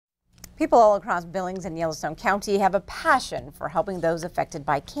People all across Billings and Yellowstone County have a passion for helping those affected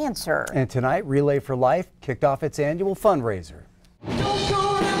by cancer. And tonight, Relay for Life kicked off its annual fundraiser. Don't go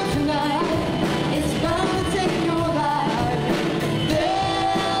out tonight, it's bound to take your life.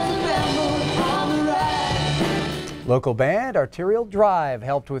 There's a gamble on the right. Local band Arterial Drive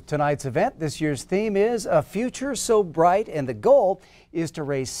helped with tonight's event. This year's theme is A Future So Bright, and the goal is to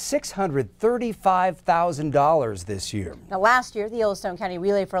raise $635,000 this year. Now, last year, the Yellowstone County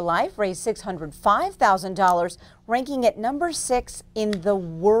Relay for Life raised $605,000, ranking it number 6 in the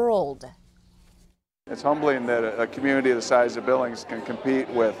world. It's humbling that a community the size of Billings can compete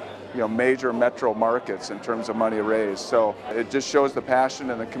with major metro markets in terms of money raised. So it just shows the passion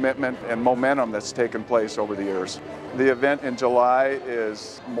and the commitment and momentum that's taken place over the years. The event in July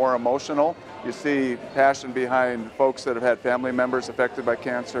is more emotional. You see passion behind folks that have had family members affected by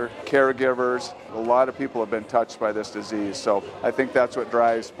cancer, caregivers. A lot of people have been touched by this disease. So I think that's what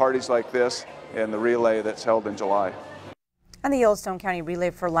drives parties like this and the relay that's held in July. And the Yellowstone County Relay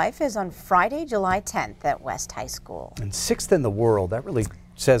for Life is on Friday, July 10th at West High School. And 6th in the world, that really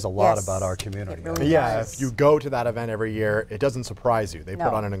says a lot about our community. It really Yeah, does. if you go to that event every year, it doesn't surprise you. They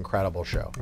put on an incredible show.